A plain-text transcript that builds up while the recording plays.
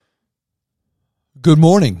Good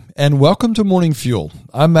morning, and welcome to Morning Fuel.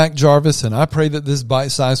 I'm Mac Jarvis, and I pray that this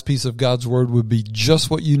bite-sized piece of God's Word would be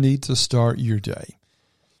just what you need to start your day.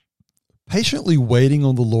 Patiently waiting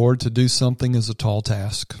on the Lord to do something is a tall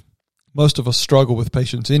task. Most of us struggle with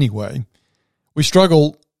patience anyway. We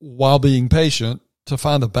struggle while being patient to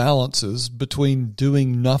find the balances between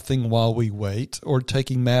doing nothing while we wait or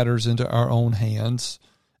taking matters into our own hands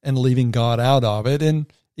and leaving God out of it, and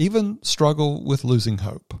even struggle with losing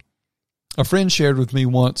hope. A friend shared with me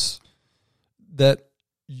once that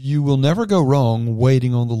you will never go wrong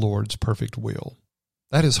waiting on the Lord's perfect will.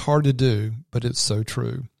 That is hard to do, but it's so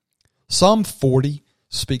true. Psalm 40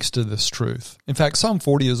 speaks to this truth. In fact, Psalm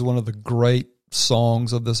 40 is one of the great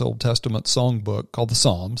songs of this Old Testament songbook called the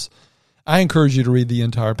Psalms. I encourage you to read the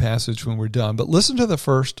entire passage when we're done, but listen to the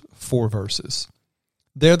first 4 verses.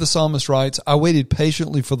 There the psalmist writes, "I waited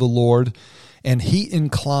patiently for the Lord, and he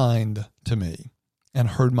inclined to me and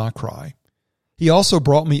heard my cry. He also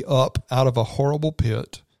brought me up out of a horrible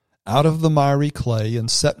pit, out of the miry clay, and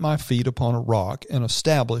set my feet upon a rock and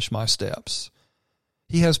established my steps.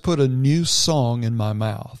 He has put a new song in my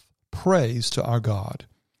mouth, praise to our God.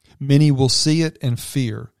 Many will see it and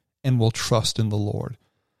fear and will trust in the Lord.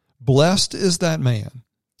 Blessed is that man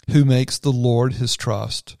who makes the Lord his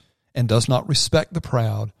trust and does not respect the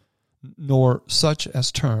proud, nor such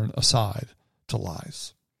as turn aside to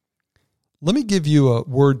lies." Let me give you a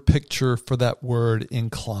word picture for that word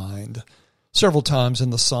inclined. Several times in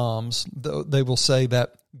the Psalms, they will say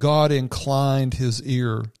that God inclined his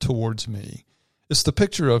ear towards me. It's the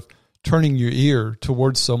picture of turning your ear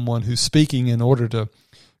towards someone who's speaking in order to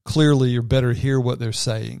clearly or better hear what they're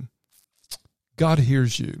saying. God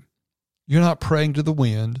hears you. You're not praying to the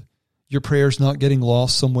wind. Your prayer's not getting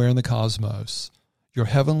lost somewhere in the cosmos. Your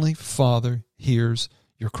heavenly Father hears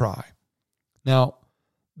your cry. Now,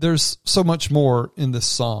 there's so much more in this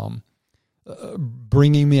psalm,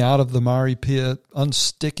 bringing me out of the miry pit,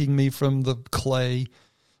 unsticking me from the clay,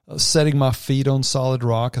 setting my feet on solid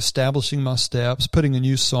rock, establishing my steps, putting a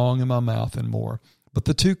new song in my mouth, and more. But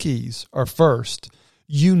the 2 keys are, first,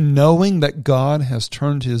 you knowing that God has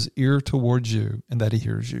turned his ear towards you and that he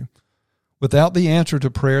hears you. Without the answer to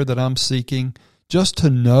prayer that I'm seeking, just to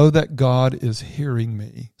know that God is hearing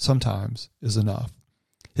me sometimes is enough.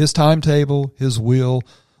 His timetable, his will,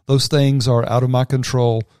 those things are out of my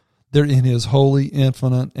control. They're in his holy,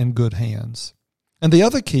 infinite, and good hands. And the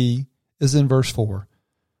other key is in verse 4.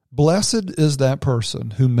 Blessed is that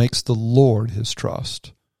person who makes the Lord his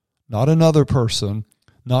trust, not another person,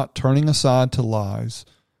 not turning aside to lies,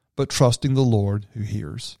 but trusting the Lord who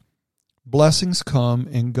hears. Blessings come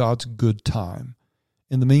in God's good time.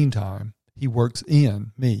 In the meantime, he works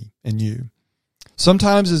in me and you.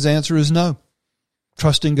 Sometimes his answer is no.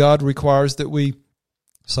 Trusting God requires that we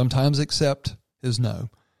sometimes accept his no.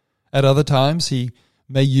 At other times, he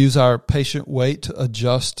may use our patient wait to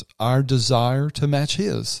adjust our desire to match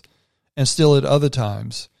his. And still at other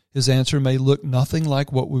times, his answer may look nothing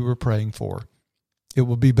like what we were praying for. It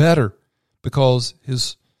will be better because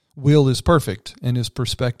his will is perfect and his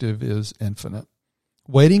perspective is infinite.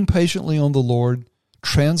 Waiting patiently on the Lord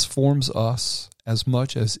transforms us as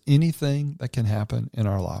much as anything that can happen in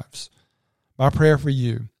our lives. My prayer for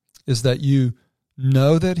you is that you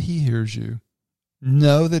know that he hears you,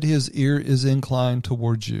 know that his ear is inclined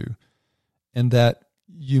towards you, and that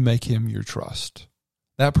you make him your trust.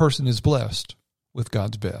 That person is blessed with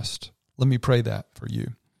God's best. Let me pray that for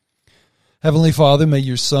you. Heavenly Father, may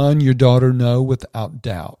your son, your daughter know without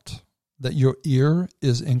doubt that your ear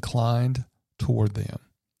is inclined toward them.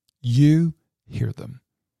 You hear them.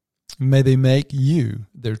 May they make you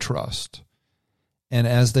their trust. And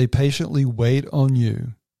as they patiently wait on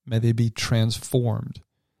you, may they be transformed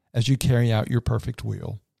as you carry out your perfect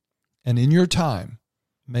will. And in your time,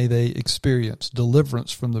 may they experience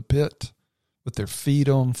deliverance from the pit with their feet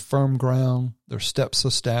on firm ground, their steps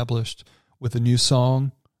established, with a new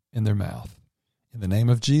song in their mouth. In the name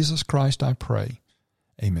of Jesus Christ, I pray.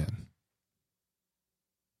 Amen.